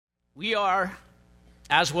We are,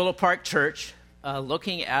 as Willow Park Church,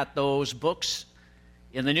 looking at those books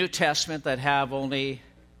in the New Testament that have only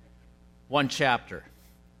one chapter.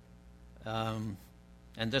 And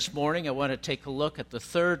this morning I want to take a look at the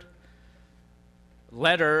third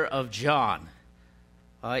letter of John.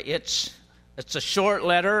 It's a short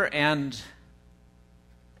letter, and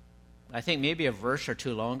I think maybe a verse or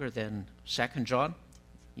two longer than 2 John.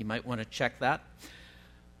 You might want to check that.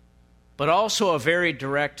 But also a very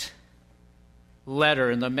direct letter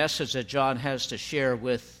and the message that John has to share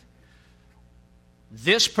with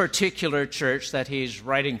this particular church that he's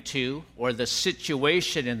writing to, or the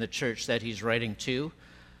situation in the church that he's writing to.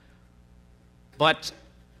 But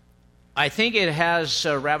I think it has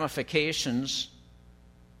ramifications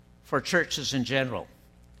for churches in general,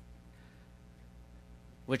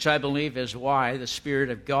 which I believe is why the Spirit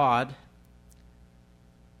of God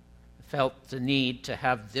felt the need to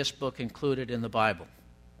have this book included in the Bible.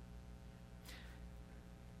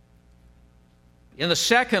 In the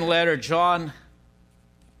second letter, John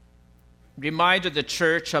reminded the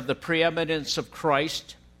church of the preeminence of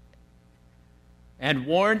Christ and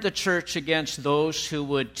warned the church against those who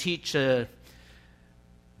would teach a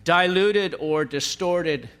diluted or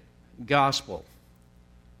distorted gospel.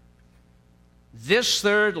 This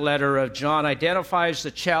third letter of John identifies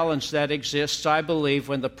the challenge that exists, I believe,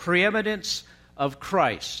 when the preeminence of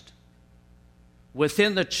Christ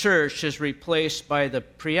within the church is replaced by the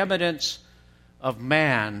preeminence of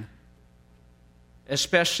man,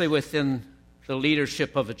 especially within the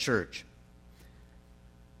leadership of a church.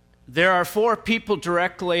 There are four people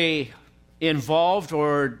directly involved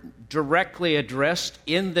or directly addressed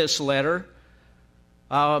in this letter.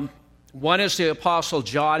 One is the Apostle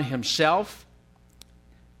John himself.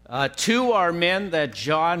 Two are men that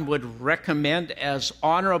John would recommend as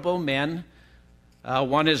honorable men.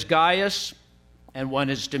 One is Gaius, and one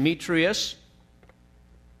is Demetrius,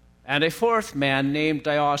 and a fourth man named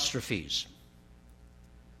Diotrephes.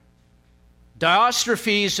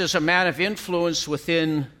 Diotrephes is a man of influence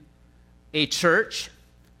within a church,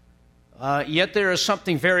 yet there is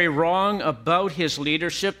something very wrong about his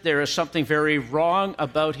leadership. There is something very wrong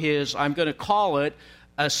about his, I'm going to call it,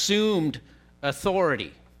 assumed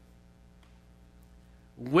authority,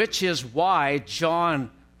 which is why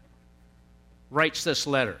John writes this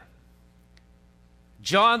letter.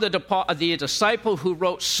 John, the disciple who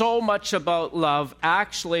wrote so much about love,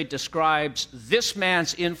 actually describes this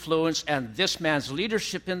man's influence and this man's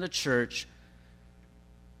leadership in the church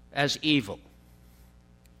as evil.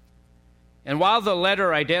 And while the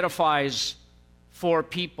letter identifies four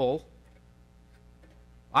people,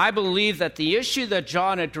 I believe that the issue that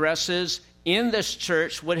John addresses in this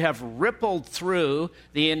church would have rippled through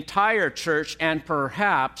the entire church and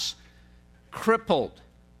perhaps crippled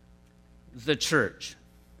the church.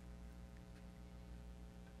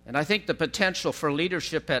 And I think the potential for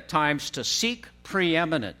leadership at times to seek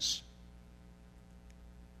preeminence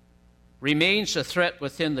remains a threat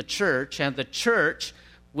within the church, and the church,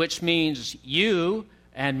 which means you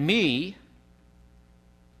and me,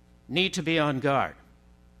 need to be on guard.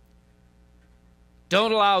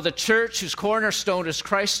 Don't allow the church, whose cornerstone is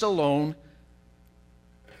Christ alone,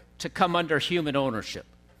 to come under human ownership.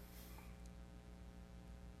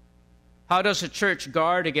 How does a church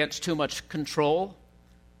guard against too much control,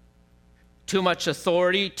 too much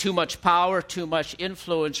authority, too much power, too much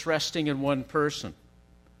influence resting in one person?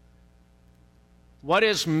 What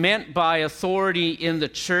is meant by authority in the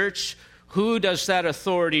church? Who does that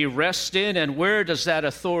authority rest in, and where does that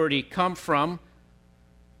authority come from?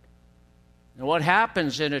 And what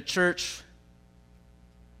happens in a church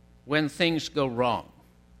when things go wrong,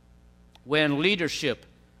 when leadership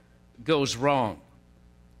goes wrong?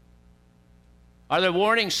 Are there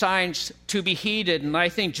warning signs to be heeded? And I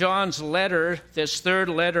think John's letter, this third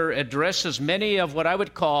letter, addresses many of what I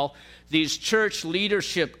would call these church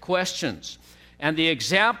leadership questions. And the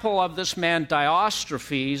example of this man,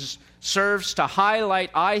 Diotrephes, serves to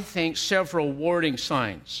highlight, I think, several warning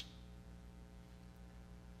signs.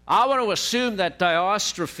 I want to assume that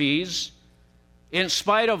Diotrephes, in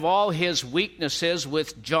spite of all his weaknesses,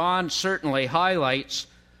 which John certainly highlights,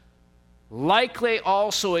 likely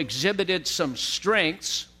also exhibited some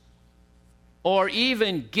strengths or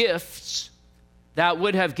even gifts that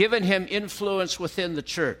would have given him influence within the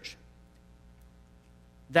church.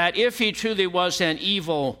 That if he truly was an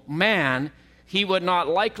evil man, he would not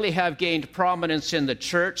likely have gained prominence in the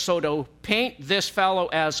church. So to paint this fellow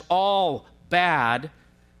as all bad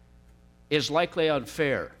is likely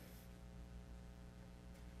unfair.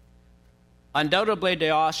 Undoubtedly,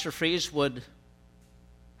 Diotrephes would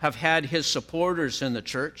have had his supporters in the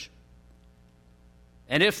church.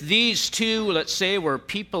 And if these two, let's say, were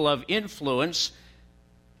people of influence,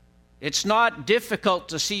 it's not difficult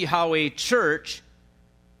to see how a church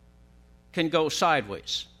can go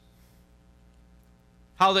sideways.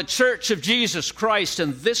 How the Church of Jesus Christ,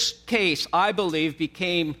 in this case, I believe,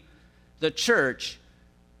 became the church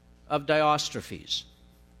of Diotrephes.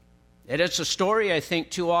 And it's a story, I think,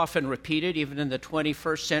 too often repeated, even in the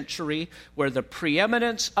 21st century, where the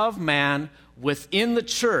preeminence of man within the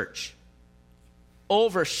church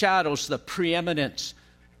overshadows the preeminence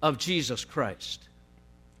of Jesus Christ.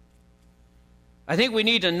 I think we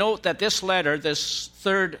need to note that this letter, this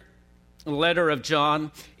third letter of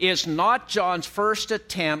John, is not John's first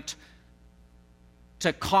attempt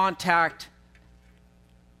to contact,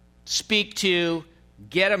 speak to,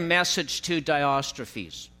 get a message to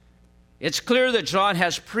Diotrephes. It's clear that John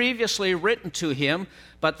has previously written to him,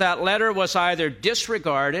 but that letter was either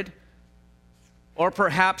disregarded or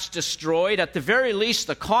perhaps destroyed. At the very least,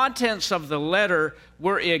 the contents of the letter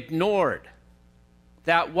were ignored.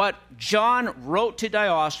 That what John wrote to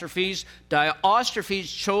Diotrephes,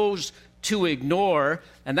 Diotrephes chose to ignore,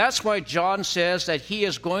 and that's why John says that he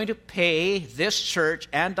is going to pay this church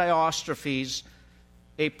and Diotrephes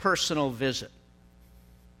a personal visit.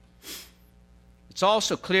 It's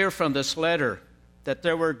also clear from this letter that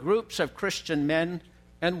there were groups of Christian men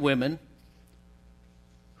and women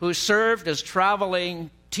who served as traveling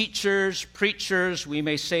teachers, preachers, we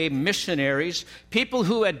may say missionaries, people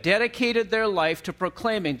who had dedicated their life to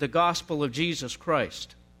proclaiming the gospel of Jesus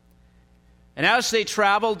Christ. And as they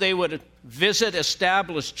traveled, they would visit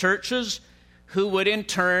established churches who would in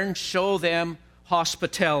turn show them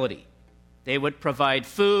hospitality. They would provide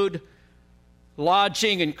food,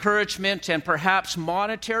 lodging, encouragement, and perhaps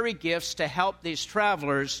monetary gifts to help these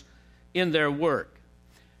travelers in their work.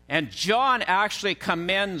 And John actually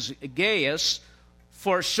commends Gaius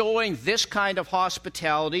for showing this kind of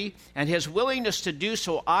hospitality, and his willingness to do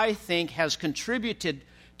so, I think, has contributed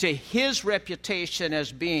to his reputation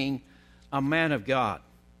as being a man of God.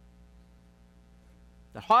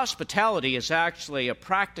 The hospitality is actually a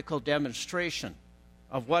practical demonstration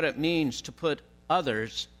of what it means to put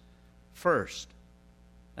others first.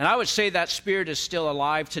 And I would say that spirit is still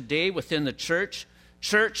alive today within the church.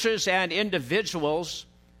 Churches and individuals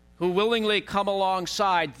who willingly come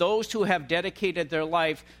alongside those who have dedicated their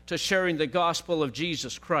life to sharing the gospel of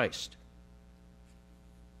Jesus Christ.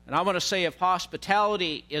 And I want to say, if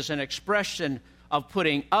hospitality is an expression of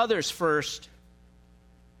putting others first,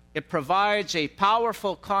 it provides a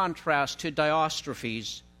powerful contrast to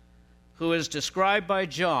Diotrephes, who is described by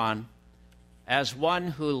John as one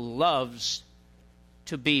who loves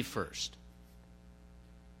to be first.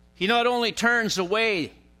 He not only turns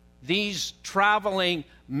away these traveling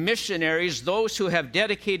missionaries, those who have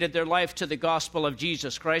dedicated their life to the gospel of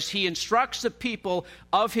Jesus Christ, he instructs the people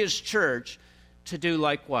of his church to do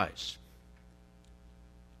likewise.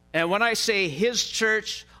 And when I say his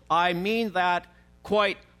church, I mean that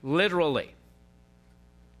quite literally.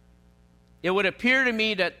 It would appear to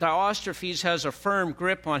me that Diotrephes has a firm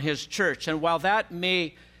grip on his church, and while that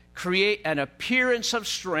may create an appearance of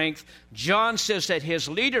strength, John says that his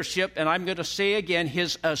leadership, and I'm going to say again,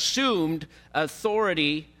 his assumed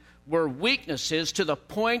authority, were weaknesses to the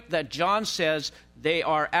point that John says they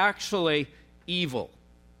are actually evil.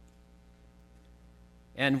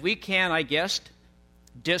 And we can, I guess,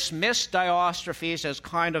 dismiss Diotrephes as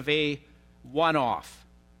kind of a one-off,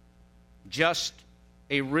 just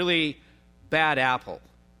a really bad apple.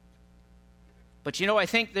 But I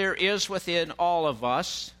think there is within all of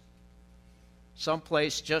us,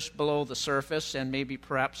 someplace just below the surface, and maybe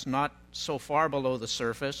perhaps not so far below the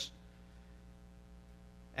surface,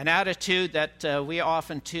 an attitude that we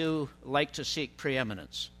often too like to seek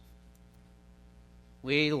preeminence.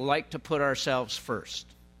 We like to put ourselves first.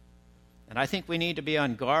 And I think we need to be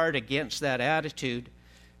on guard against that attitude.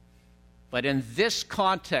 But in this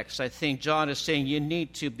context, I think John is saying you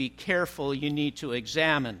need to be careful, you need to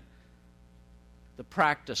examine the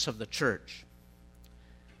practice of the church.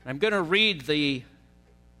 I'm going to read the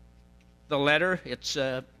letter.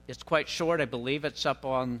 It's quite short, I believe. It's up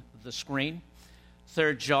on the screen.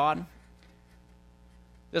 3 John.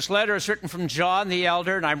 This letter is written from John the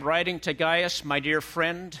elder, and I'm writing to Gaius, my dear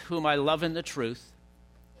friend, whom I love in the truth.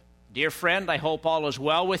 Dear friend, I hope all is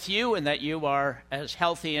well with you and that you are as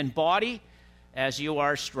healthy in body as you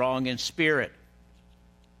are strong in spirit.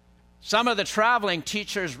 Some of the traveling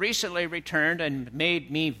teachers recently returned and made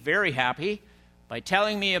me very happy by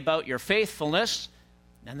telling me about your faithfulness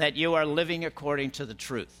and that you are living according to the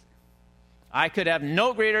truth. I could have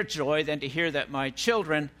no greater joy than to hear that my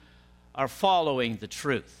children are following the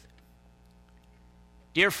truth.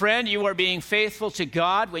 Dear friend, you are being faithful to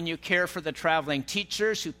God when you care for the traveling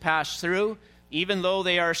teachers who pass through, even though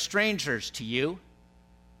they are strangers to you.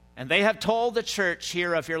 And they have told the church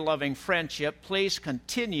here of your loving friendship. Please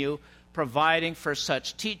continue providing for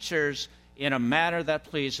such teachers in a manner that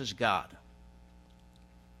pleases God.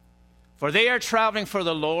 For they are traveling for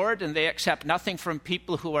the Lord, and they accept nothing from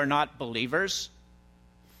people who are not believers.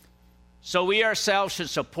 So we ourselves should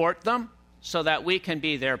support them so that we can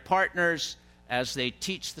be their partners as they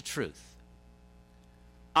teach the truth.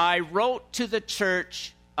 I wrote to the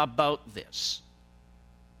church about this,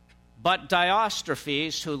 but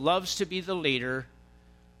Diotrephes, who loves to be the leader,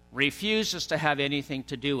 refuses to have anything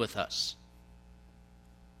to do with us.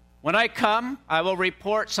 When I come, I will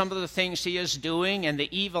report some of the things he is doing and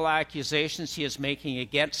the evil accusations he is making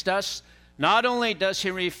against us. Not only does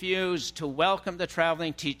he refuse to welcome the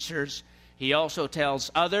traveling teachers, he also tells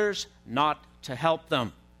others not to help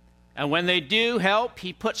them. And when they do help,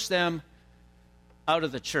 he puts them out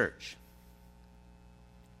of the church.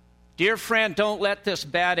 Dear friend, don't let this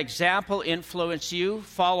bad example influence you.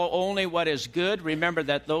 Follow only what is good. Remember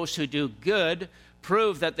that those who do good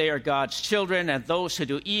prove that they are God's children, and those who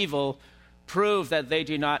do evil prove that they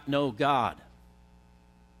do not know God.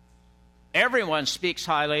 Everyone speaks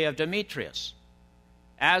highly of Demetrius,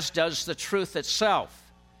 as does the truth itself.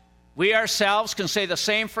 We ourselves can say the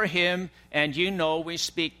same for him, and you know we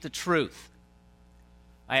speak the truth.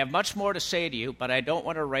 I have much more to say to you, but I don't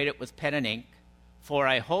want to write it with pen and ink, for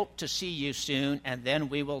I hope to see you soon, and then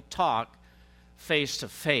we will talk face to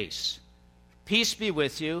face. Peace be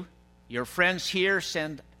with you. Your friends here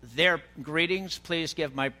send their greetings. Please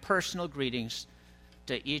give my personal greetings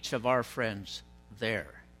to each of our friends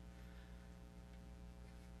there.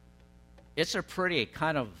 It's a pretty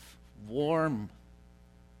kind of warm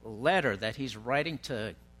letter that he's writing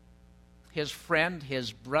to his friend,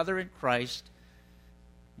 his brother in Christ,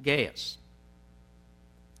 Gaius.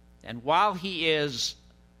 And while he is,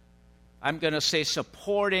 I'm going to say,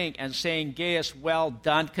 supporting and saying, Gaius, well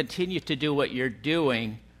done, continue to do what you're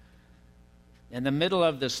doing, in the middle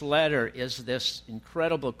of this letter is this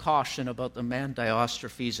incredible caution about the man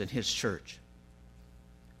Diotrephes and his church.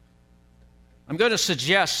 I'm going to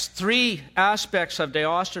suggest 3 aspects of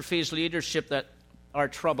Diotrephes' leadership that are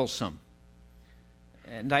troublesome.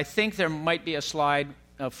 And I think there might be a slide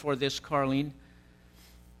for this, Carlene.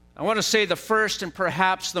 I want to say the first and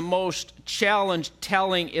perhaps the most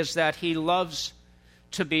challenge-telling is that he loves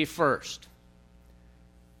to be first.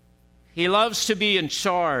 He loves to be in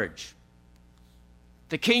charge.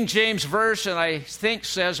 The King James Version, I think,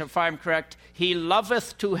 says, if I'm correct, he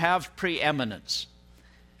loveth to have preeminence.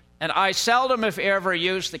 And I seldom, if ever,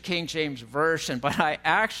 use the King James Version, but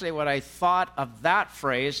when I thought of that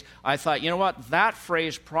phrase, I thought, you know what, that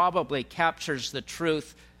phrase probably captures the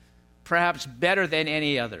truth perhaps better than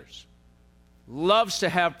any others. Loves to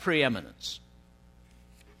have preeminence.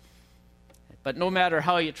 But no matter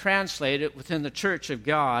how you translate it within the church of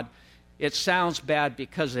God, it sounds bad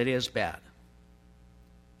because it is bad.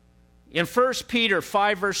 In 1 Peter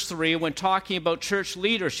 5, verse 3, when talking about church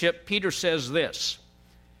leadership, Peter says this,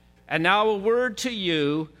 "And now a word to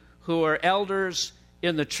you who are elders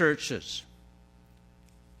in the churches.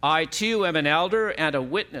 I too am an elder and a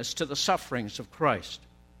witness to the sufferings of Christ.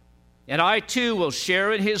 And I too will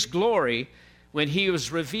share in his glory when he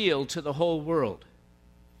was revealed to the whole world.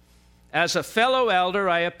 As a fellow elder,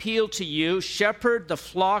 I appeal to you, shepherd the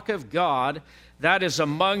flock of God that is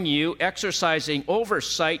among you, exercising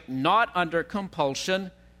oversight not under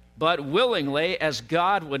compulsion, but willingly as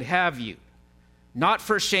God would have you, not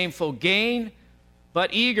for shameful gain,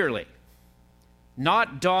 but eagerly,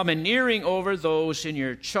 not domineering over those in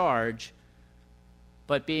your charge,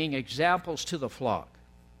 but being examples to the flock."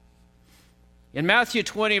 In Matthew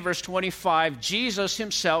 20, verse 25, Jesus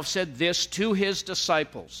himself said this to his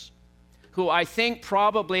disciples, who I think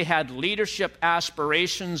probably had leadership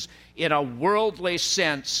aspirations in a worldly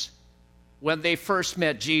sense when they first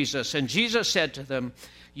met Jesus. And Jesus said to them,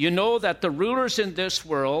 "You know that the rulers in this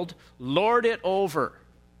world lord it over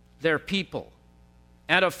their people,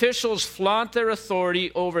 and officials flaunt their authority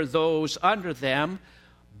over those under them,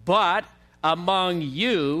 but among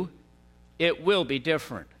you it will be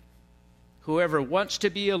different. Whoever wants to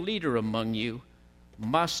be a leader among you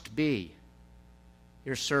must be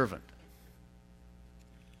your servant."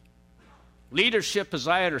 Leadership, as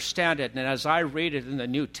I understand it, and as I read it in the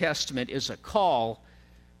New Testament, is a call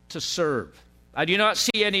to serve. I do not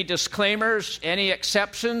see any disclaimers, any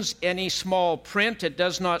exceptions, any small print. It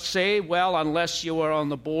does not say, well, unless you are on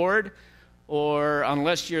the board or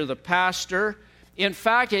unless you're the pastor. In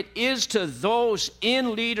fact, it is to those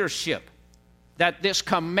in leadership that this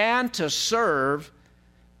command to serve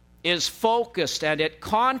is focused, and it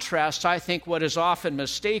contrasts, I think, what is often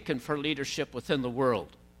mistaken for leadership within the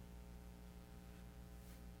world.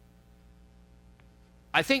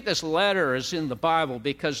 I think this letter is in the Bible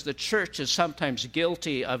because the church is sometimes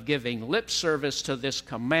guilty of giving lip service to this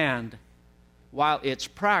command while its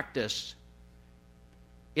practice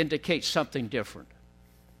indicates something different.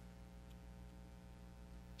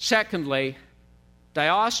 Secondly,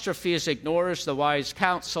 Diotrephes ignores the wise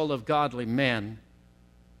counsel of godly men,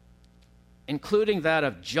 including that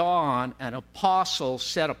of John, an apostle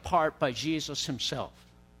set apart by Jesus himself.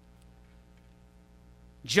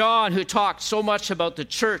 John, who talked so much about the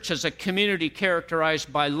church as a community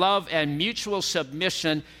characterized by love and mutual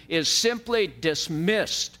submission, is simply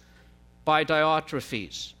dismissed by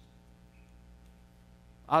Diotrephes.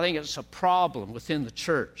 I think it's a problem within the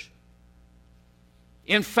church.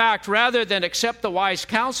 In fact, rather than accept the wise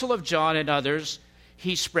counsel of John and others,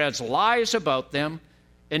 he spreads lies about them,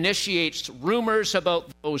 initiates rumors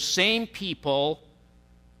about those same people,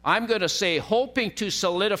 I'm going to say, hoping to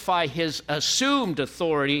solidify his assumed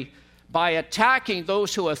authority by attacking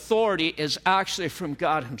those whose authority is actually from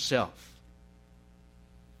God himself.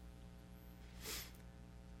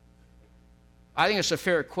 I think it's a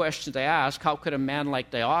fair question to ask, how could a man like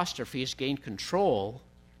Diotrephes gain control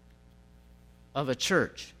of a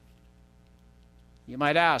church? You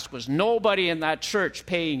might ask, was nobody in that church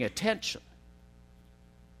paying attention?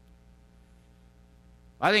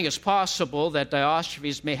 I think it's possible that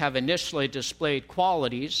Diotrephes may have initially displayed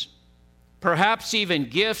qualities, perhaps even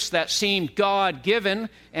gifts that seemed God-given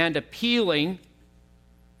and appealing,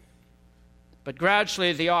 but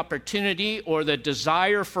gradually the opportunity or the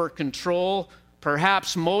desire for control,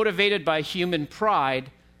 perhaps motivated by human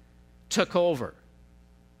pride, took over.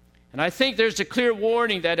 And I think there's a clear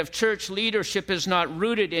warning that if church leadership is not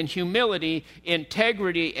rooted in humility,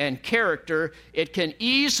 integrity, and character, it can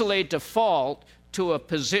easily default to a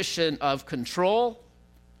position of control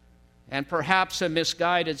and perhaps a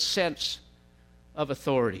misguided sense of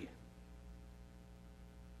authority.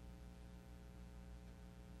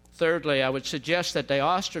 Thirdly, I would suggest that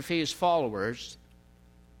Diotrephes' followers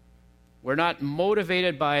were not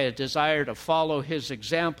motivated by a desire to follow his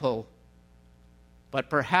example, but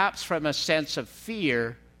perhaps from a sense of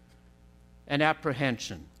fear and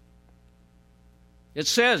apprehension. It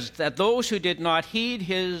says that those who did not heed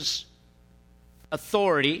his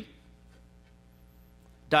authority,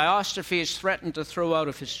 Diotrephes threatened to throw out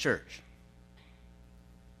of his church.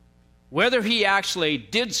 Whether he actually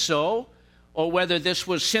did so or whether this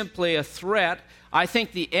was simply a threat, I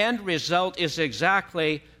think the end result is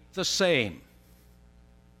exactly the same: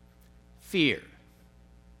 fear.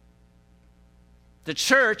 The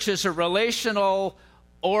church is a relational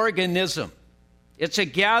organism. It's a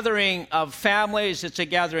gathering of families, it's a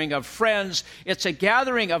gathering of friends, it's a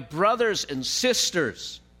gathering of brothers and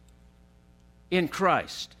sisters in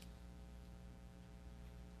Christ.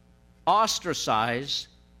 Ostracize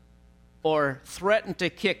or threaten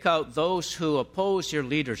to kick out those who oppose your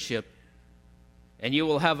leadership, and you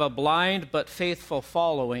will have a blind but faithful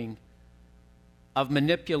following of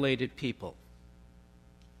manipulated people.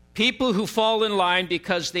 People who fall in line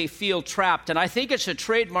because they feel trapped. And I think it's a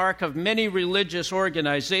trademark of many religious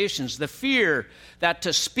organizations, the fear that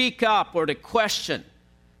to speak up or to question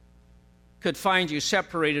could find you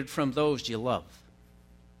separated from those you love.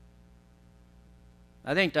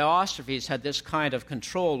 I think Diotrephes had this kind of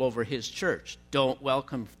control over his church. Don't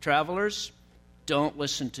welcome travelers. Don't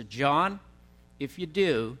listen to John. If you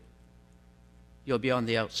do, you'll be on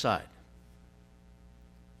the outside.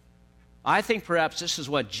 I think perhaps this is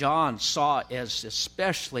what John saw as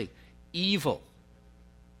especially evil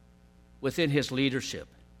within his leadership.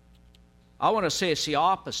 I want to say it's the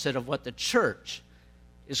opposite of what the church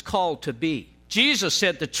is called to be. Jesus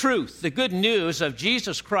said the truth, the good news of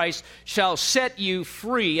Jesus Christ shall set you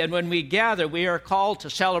free. And when we gather, we are called to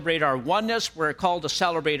celebrate our oneness. We're called to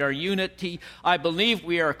celebrate our unity. I believe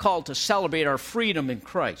we are called to celebrate our freedom in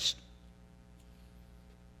Christ.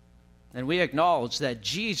 And we acknowledge that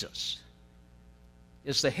Jesus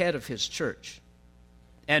is the head of his church.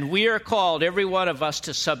 And we are called, every one of us,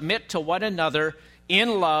 to submit to one another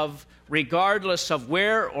in love, regardless of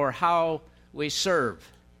where or how we serve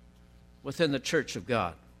within the church of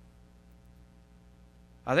God.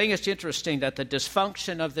 I think it's interesting that the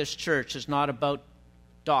dysfunction of this church is not about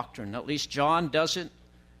doctrine. At least John doesn't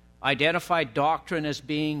identify doctrine as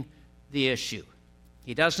being the issue.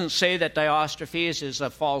 He doesn't say that Diotrephes is a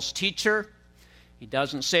false teacher. He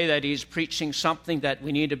doesn't say that he's preaching something that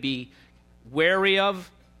we need to be wary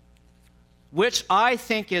of, which I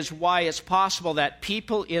think is why it's possible that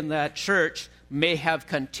people in that church may have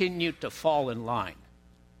continued to fall in line.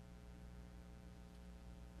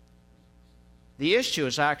 The issue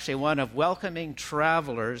is actually one of welcoming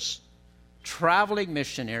travelers, traveling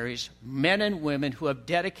missionaries, men and women who have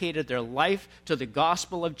dedicated their life to the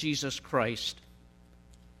gospel of Jesus Christ.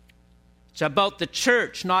 It's about the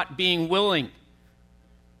church not being willing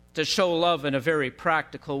to show love in a very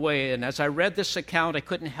practical way. And as I read this account, I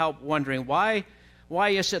couldn't help wondering, why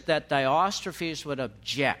is it that Diotrephes would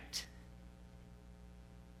object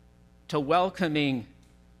to welcoming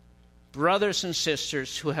brothers and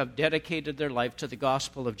sisters who have dedicated their life to the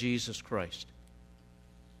gospel of Jesus Christ?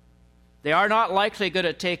 They are not likely going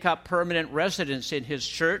to take up permanent residence in his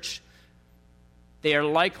church. They are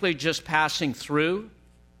likely just passing through.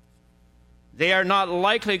 They are not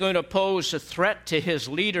likely going to pose a threat to his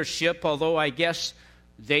leadership, although I guess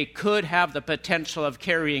they could have the potential of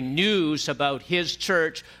carrying news about his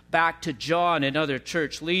church back to John and other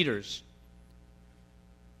church leaders.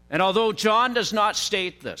 And although John does not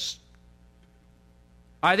state this,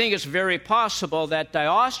 I think it's very possible that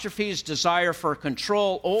Diotrephes' desire for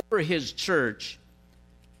control over his church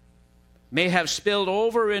may have spilled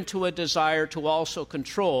over into a desire to also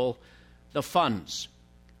control the funds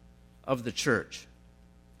of the church.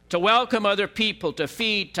 To welcome other people, to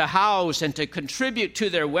feed, to house, and to contribute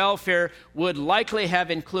to their welfare would likely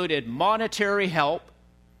have included monetary help,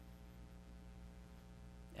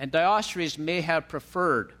 and Diotrephes may have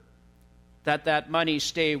preferred that money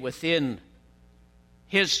stay within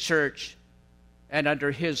his church and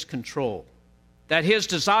under his control. That his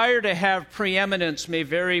desire to have preeminence may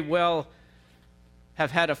very well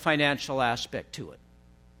have had a financial aspect to it.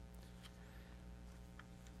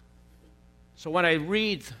 So when I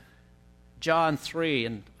read John 3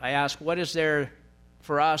 and I ask, what is there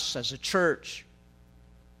for us as a church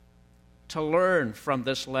to learn from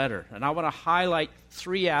this letter? And I want to highlight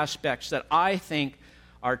three aspects that I think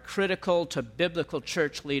are critical to biblical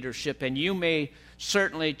church leadership, and you may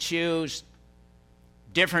certainly choose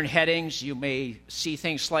different headings. You may see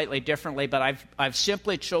things slightly differently, but I've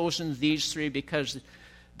simply chosen these three because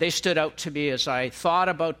they stood out to me as I thought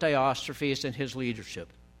about Diotrephes and his leadership.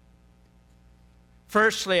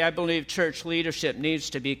 Firstly, I believe church leadership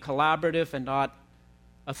needs to be collaborative and not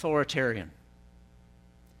authoritarian.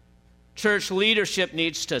 Church leadership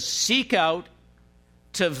needs to seek out,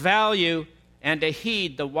 to value, and to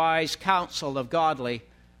heed the wise counsel of godly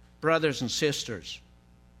brothers and sisters.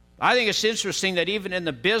 I think it's interesting that even in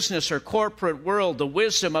the business or corporate world, the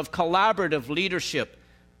wisdom of collaborative leadership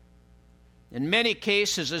in many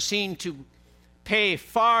cases is seen to pay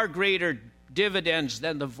far greater dividends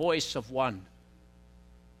than the voice of one.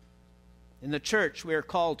 In the church, we are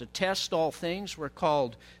called to test all things. We're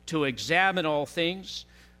called to examine all things.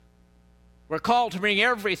 We're called to bring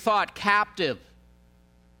every thought captive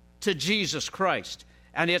to Jesus Christ.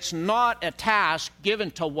 And it's not a task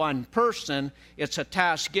given to one person. It's a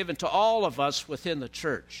task given to all of us within the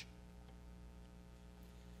church.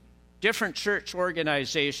 Different church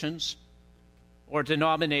organizations or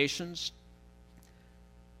denominations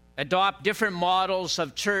adopt different models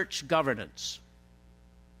of church governance.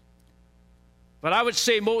 But I would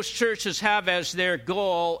say most churches have as their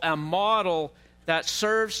goal a model that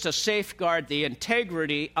serves to safeguard the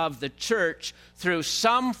integrity of the church through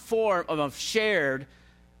some form of shared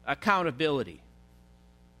accountability.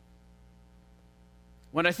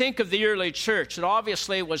 When I think of the early church, it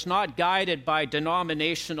obviously was not guided by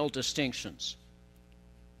denominational distinctions,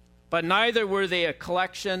 but neither were they a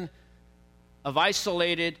collection of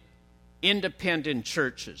isolated, independent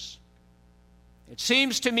churches. It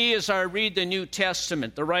seems to me as I read the New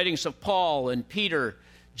Testament, the writings of Paul and Peter,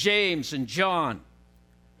 James and John,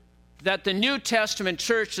 that the New Testament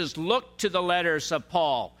churches look to the letters of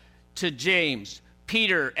Paul, to James,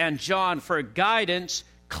 Peter, and John for guidance,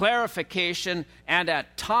 clarification, and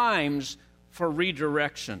at times for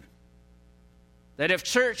redirection. That if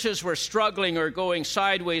churches were struggling or going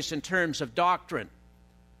sideways in terms of doctrine,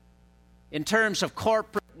 in terms of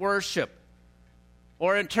corporate worship,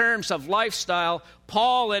 or in terms of lifestyle,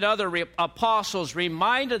 Paul and other apostles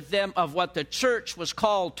reminded them of what the church was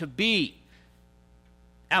called to be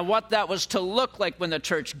and what that was to look like when the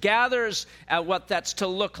church gathers and what that's to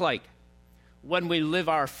look like when we live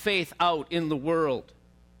our faith out in the world.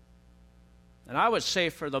 And I would say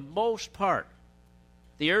for the most part,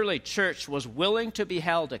 the early church was willing to be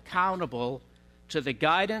held accountable to the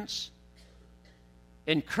guidance,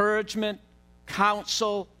 encouragement,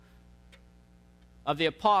 counsel of the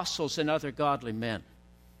apostles and other godly men.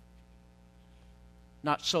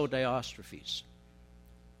 Not so Diotrephes.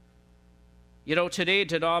 You know, today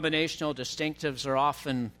denominational distinctives are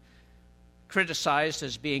often criticized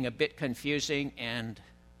as being a bit confusing and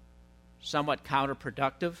somewhat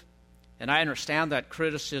counterproductive. And I understand that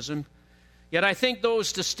criticism. Yet I think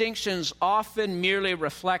those distinctions often merely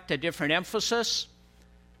reflect a different emphasis,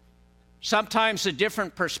 sometimes a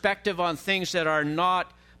different perspective on things that are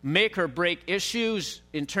not make or break issues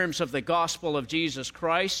in terms of the gospel of Jesus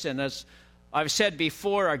Christ. And as I've said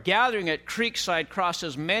before, our gathering at Creekside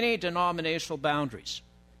crosses many denominational boundaries.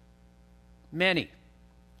 Many.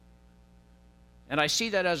 And I see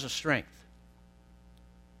that as a strength.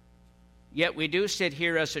 Yet we do sit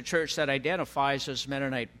here as a church that identifies as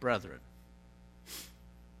Mennonite Brethren.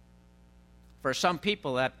 For some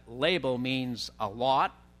people, that label means a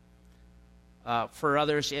lot. For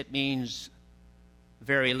others, it means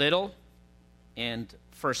very little. And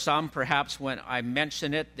for some, perhaps when I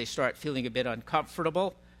mention it, they start feeling a bit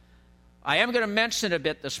uncomfortable. I am going to mention a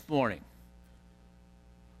bit this morning.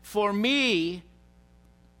 For me,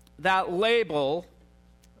 that label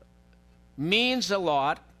means a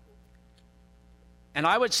lot. And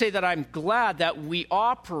I would say that I'm glad that we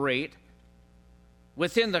operate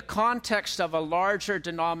within the context of a larger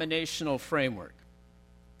denominational framework.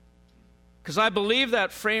 Because I believe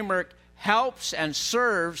that framework helps and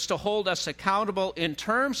serves to hold us accountable in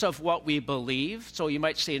terms of what we believe. So you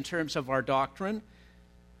might say in terms of our doctrine.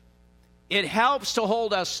 It helps to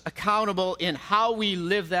hold us accountable in how we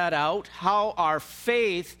live that out, how our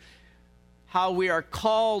faith, how we are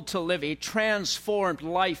called to live a transformed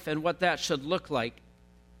life and what that should look like.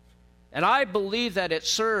 And I believe that it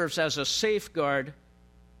serves as a safeguard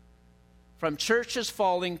from churches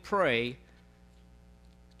falling prey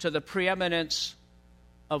to the preeminence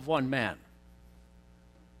of one man.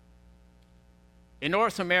 In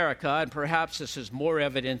North America, and perhaps this is more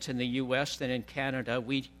evident in the U.S. than in Canada,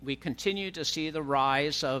 we continue to see the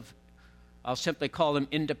rise of, I'll simply call them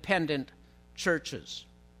independent churches.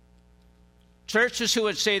 Churches who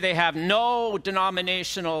would say they have no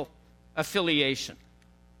denominational affiliation.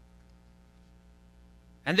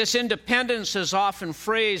 And this independence is often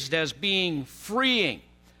phrased as being freeing,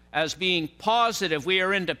 as being positive. We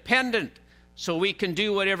are independent, so we can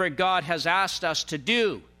do whatever God has asked us to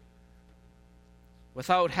do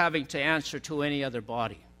without having to answer to any other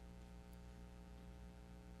body.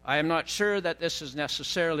 I am not sure that this is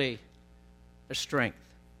necessarily a strength.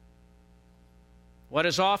 What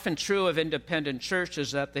is often true of independent churches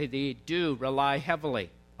is that they do rely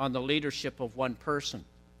heavily on the leadership of one person.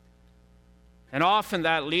 And often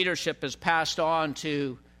that leadership is passed on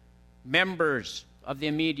to members of the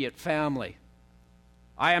immediate family.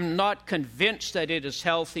 I am not convinced that it is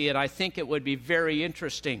healthy, and I think it would be very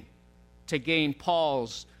interesting to gain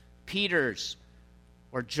Paul's, Peter's,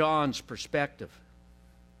 or John's perspective.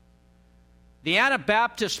 The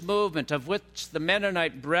Anabaptist movement, of which the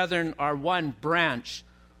Mennonite Brethren are one branch,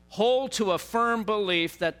 hold to a firm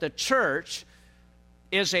belief that the church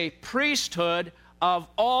is a priesthood of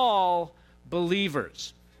all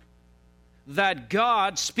believers, that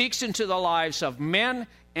God speaks into the lives of men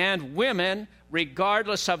and women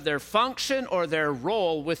regardless of their function or their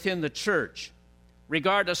role within the church,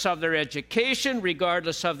 regardless of their education,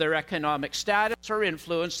 regardless of their economic status or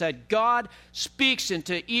influence, that God speaks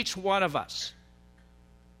into each one of us.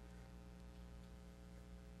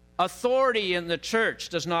 Authority in the church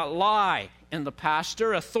does not lie in the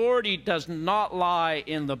pastor. Authority does not lie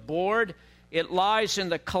in the board. It lies in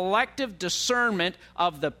the collective discernment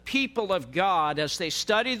of the people of God as they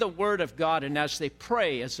study the Word of God and as they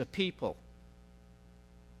pray as a people.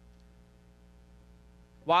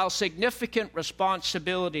 While significant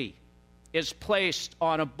responsibility is placed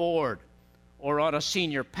on a board or on a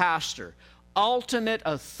senior pastor, ultimate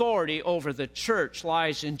authority over the church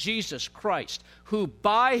lies in Jesus Christ, who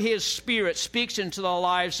by His Spirit speaks into the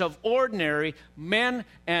lives of ordinary men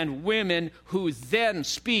and women who then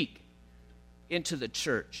speak into the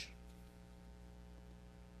church.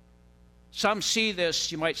 Some see this,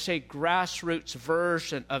 you might say, grassroots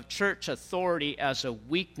version of church authority as a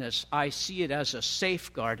weakness. I see it as a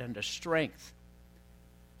safeguard and a strength.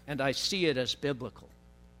 And I see it as biblical.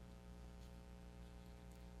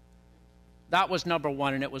 That was number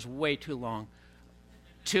one, and it was way too long.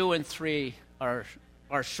 2 and 3 are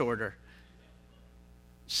shorter.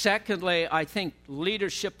 Secondly, I think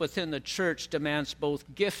leadership within the church demands both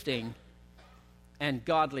gifting and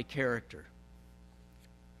godly character.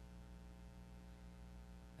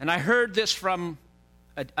 And I heard this from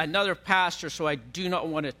another pastor, so I do not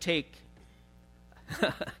want to take,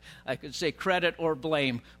 I could say credit or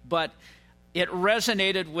blame, but it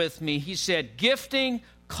resonated with me. He said, gifting,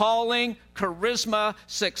 calling, charisma,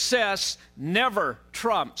 success never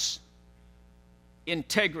trumps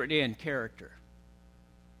integrity and character.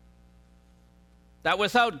 That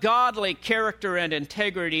without godly character and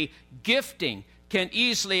integrity, gifting can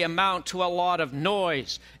easily amount to a lot of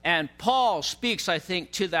noise. And Paul speaks, I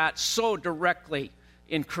think, to that so directly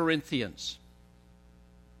in Corinthians.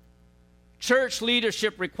 Church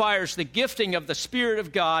leadership requires the gifting of the Spirit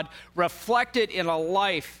of God reflected in a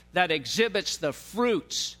life that exhibits the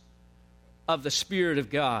fruits of the Spirit of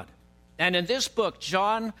God. And in this book,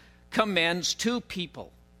 John commends two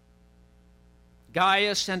people,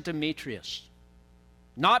 Gaius and Demetrius,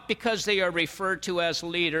 not because they are referred to as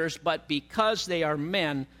leaders, but because they are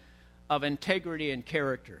men of integrity and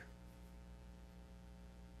character.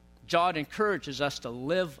 John encourages us to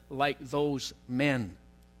live like those men.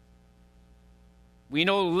 We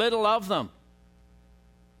know little of them,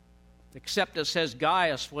 except it says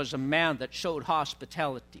Gaius was a man that showed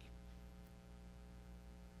hospitality.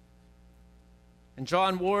 And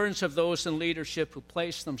John warns of those in leadership who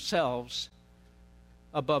place themselves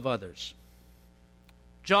above others.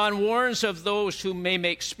 John warns of those who may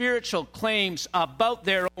make spiritual claims about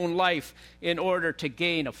their own life in order to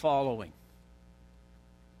gain a following.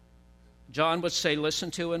 John would say,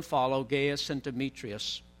 listen to and follow Gaius and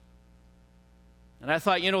Demetrius. And I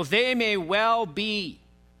thought, they may well be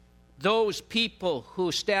those people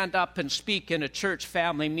who stand up and speak in a church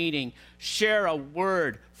family meeting, share a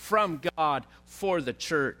word from God for the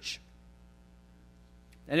church.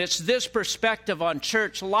 And it's this perspective on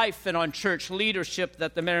church life and on church leadership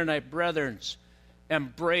that the Mennonite Brethren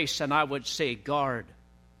embrace, and I would say guard.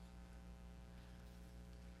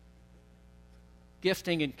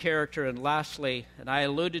 Gifting and character, and lastly, and I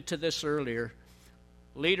alluded to this earlier,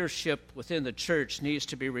 leadership within the church needs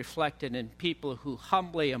to be reflected in people who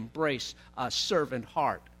humbly embrace a servant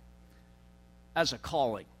heart as a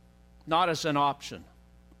calling, not as an option.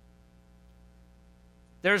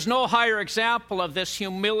 There's no higher example of this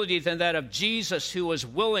humility than that of Jesus, who was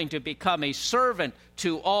willing to become a servant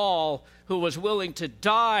to all, who was willing to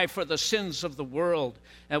die for the sins of the world.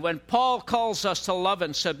 And when Paul calls us to love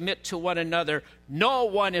and submit to one another, no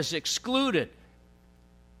one is excluded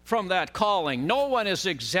from that calling. No one is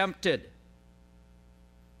exempted.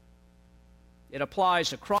 It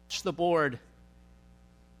applies across the board.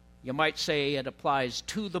 You might say it applies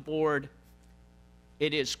to the board.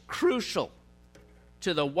 It is crucial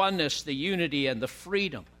to the oneness, the unity, and the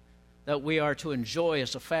freedom that we are to enjoy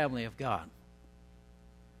as a family of God.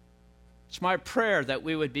 It's my prayer that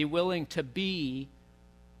we would be willing to be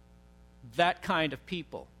that kind of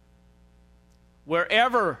people.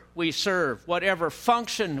 Wherever we serve, whatever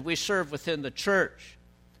function we serve within the church,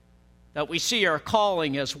 that we see our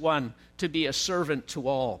calling as one to be a servant to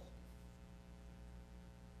all.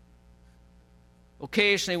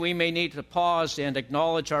 Occasionally we may need to pause and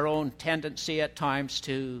acknowledge our own tendency at times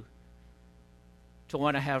to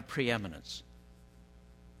want to have preeminence.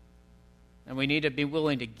 And we need to be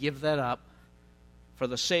willing to give that up for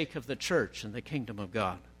the sake of the church and the kingdom of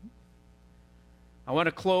God. I want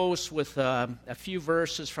to close with a few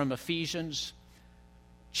verses from Ephesians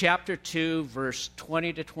chapter 2, verse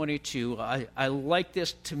 20 to 22. I like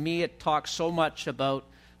this. To me, it talks so much about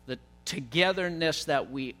the togetherness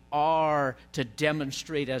that we are to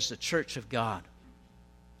demonstrate as the church of God.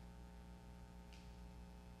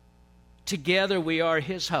 Together we are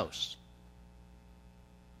His house.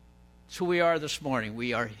 That's who we are this morning.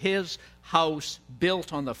 We are His house,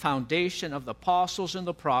 built on the foundation of the apostles and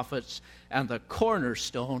the prophets, and the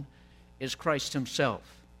cornerstone is Christ Himself.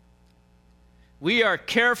 We are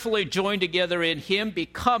carefully joined together in Him,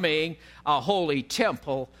 becoming a holy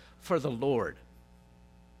temple for the Lord.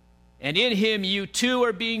 And in Him you too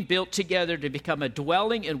are being built together to become a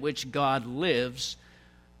dwelling in which God lives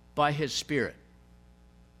by His Spirit.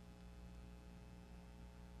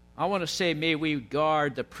 I want to say, may we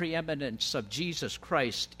guard the preeminence of Jesus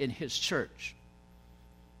Christ in His church.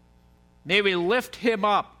 May we lift Him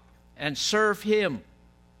up and serve Him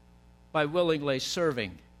by willingly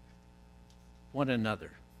serving one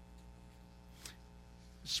another.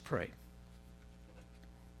 Let's pray.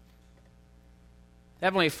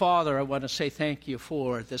 Heavenly Father, I want to say thank You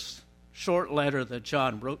for this short letter that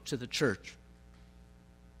John wrote to the church.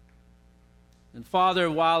 And Father,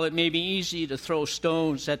 while it may be easy to throw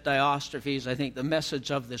stones at Diotrephes, I think the message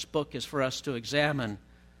of this book is for us to examine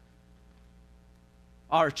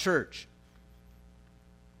our church.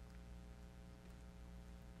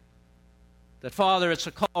 That, Father, it's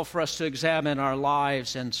a call for us to examine our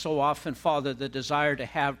lives, and so often, Father, the desire to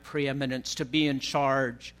have preeminence, to be in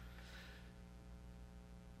charge,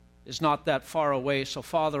 is not that far away. So,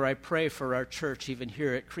 Father, I pray for our church, even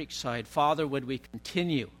here at Creekside. Father, would we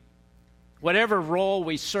continue, whatever role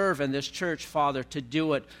we serve in this church, Father, to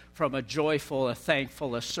do it from a joyful, a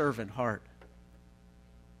thankful, a servant heart.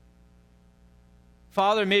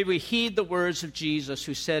 Father, may we heed the words of Jesus,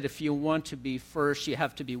 who said, if you want to be first, you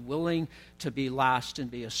have to be willing to be last and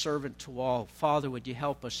be a servant to all. Father, would you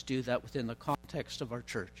help us do that within the context of our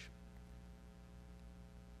church?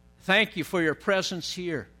 Thank you for your presence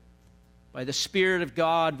here. By the Spirit of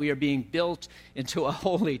God, we are being built into a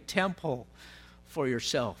holy temple for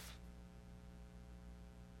yourself.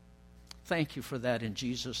 Thank you for that in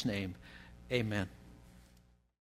Jesus' name. Amen.